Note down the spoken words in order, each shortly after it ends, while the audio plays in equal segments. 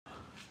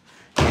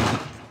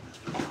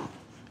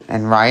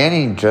And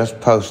Ryini just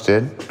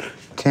posted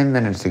 10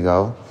 minutes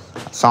ago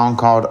a song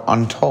called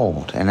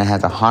Untold, and it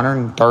has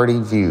 130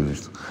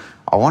 views.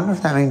 I wonder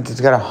if that means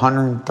it's got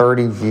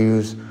 130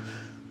 views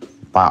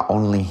by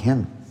only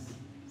him.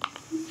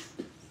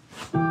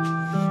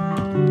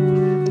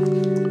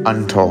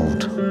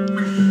 Untold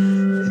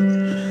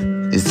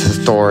is the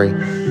story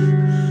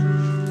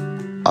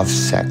of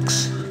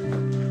sex.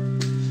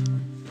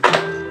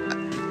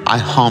 I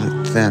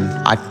humped them.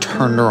 I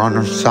turned her on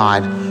her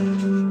side.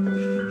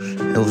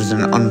 It was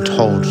an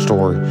untold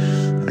story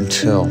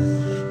until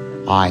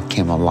I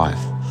came alive.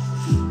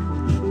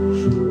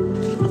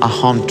 I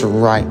humped her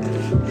right.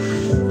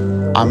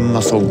 I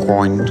muscle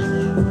groined.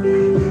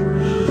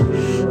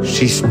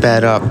 She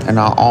sped up and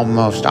I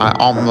almost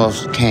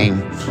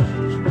came.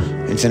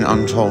 It's an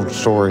untold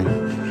story.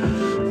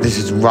 This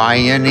is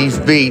Ryini's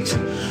beat.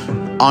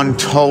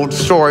 Untold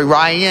story,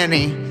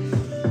 Ryini.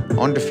 I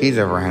wonder if he's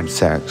ever had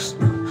sex.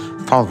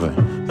 Probably.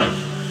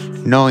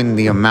 Knowing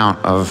the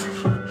amount of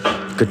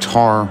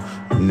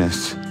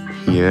guitarness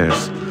he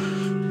is,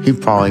 he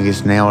probably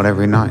gets nailed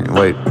every night.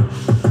 Wait,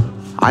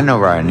 I know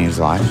Ryini's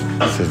life.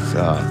 This is,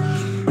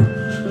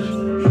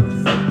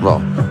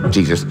 well,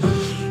 Jesus.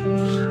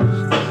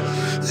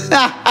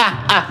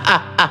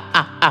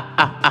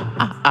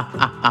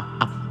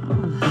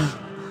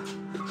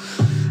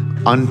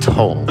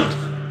 Untold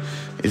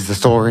is the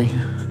story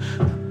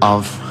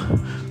of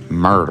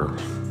murder.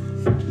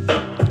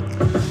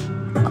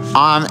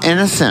 I'm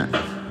innocent.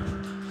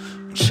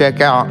 Check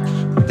out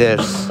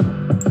this.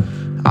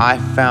 I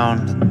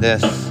found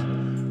this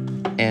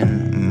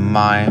in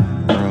my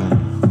room.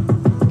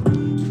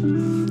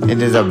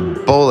 It is a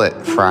bullet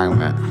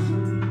fragment.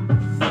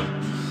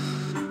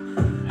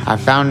 I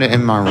found it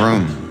in my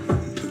room.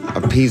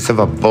 A piece of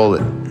a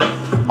bullet,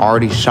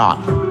 already shot.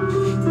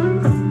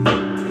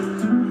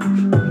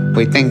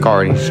 We think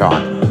already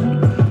shot.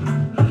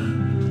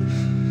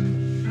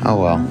 Oh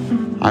well,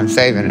 I'm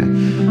saving it.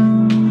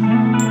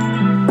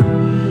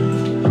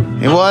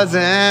 It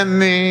wasn't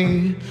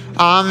me.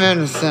 I'm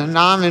innocent.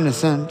 I'm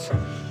innocent.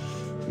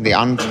 The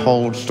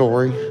untold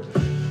story.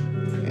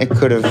 It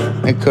could have.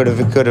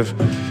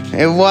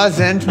 It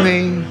wasn't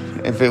me.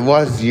 If it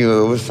was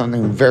you, it was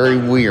something very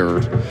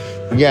weird.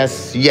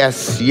 Yes.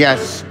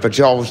 But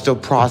y'all will still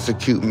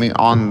prosecute me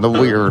on the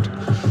weird.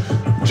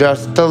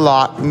 Just to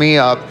lock me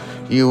up,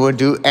 you would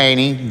do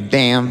any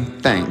damn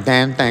thing.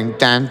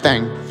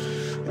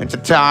 It's a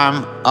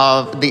time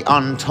of the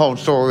untold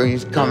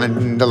stories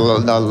coming to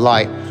the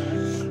light.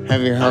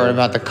 Have you heard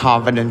about the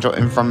confidential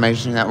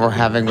information that we're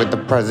having with the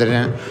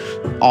president?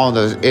 All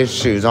those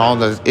issues.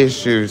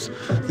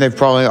 They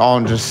probably all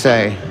just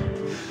say,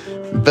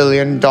 $1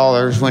 billion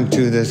went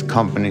to this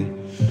company.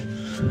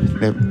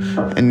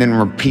 And then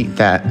repeat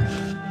that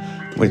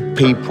with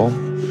people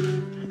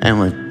and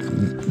with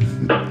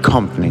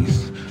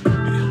companies.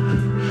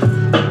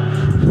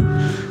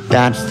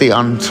 That's the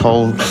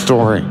untold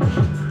story.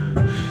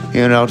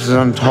 You know what else is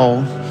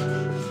untold?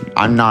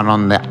 I'm not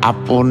on the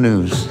Apple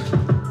News.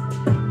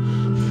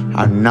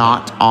 I'm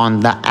not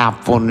on the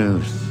Apple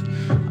News.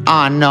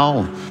 I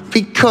know,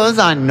 because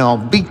I know.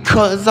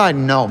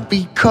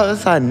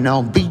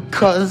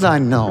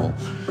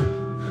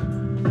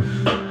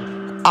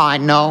 I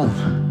know,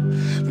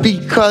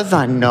 because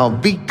I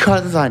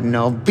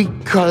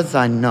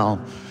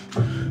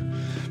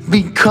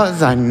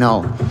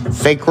know.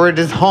 Sacred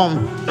is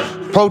home,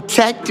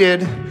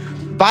 protected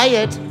by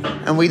it,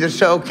 and we the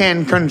show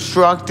can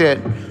construct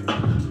it.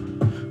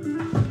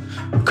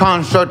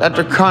 Construct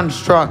after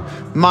construct,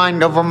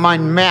 mind over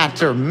mind,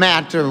 matter.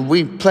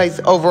 We place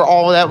over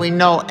all that we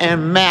know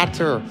and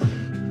matter.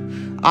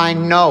 I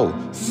know,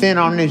 Sin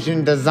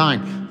Omniscient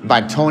Design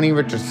by Tony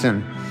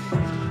Richardson.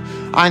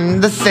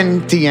 I'm the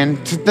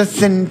sentient.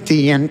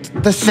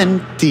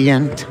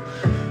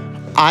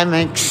 I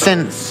make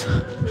sense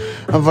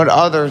of what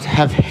others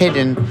have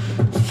hidden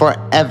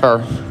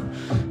forever.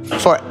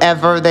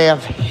 Forever they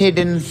have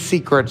hidden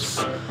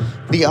secrets.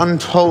 The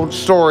untold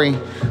story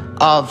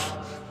of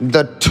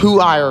the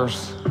two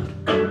eyes.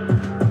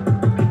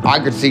 I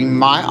could see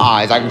my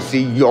eyes, I could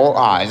see your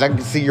eyes, I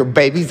could see your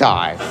baby's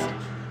eyes,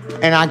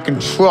 and I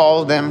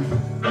control them.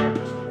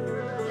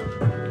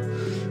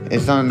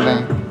 It's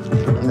something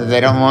that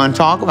they don't want to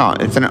talk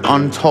about. It's an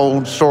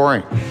untold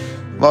story.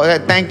 Well,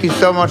 thank you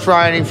so much,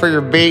 Ryini, for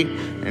your beat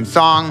and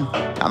song.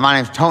 My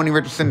name's Tony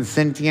Richardson,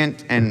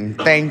 Sentient, and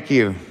thank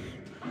you.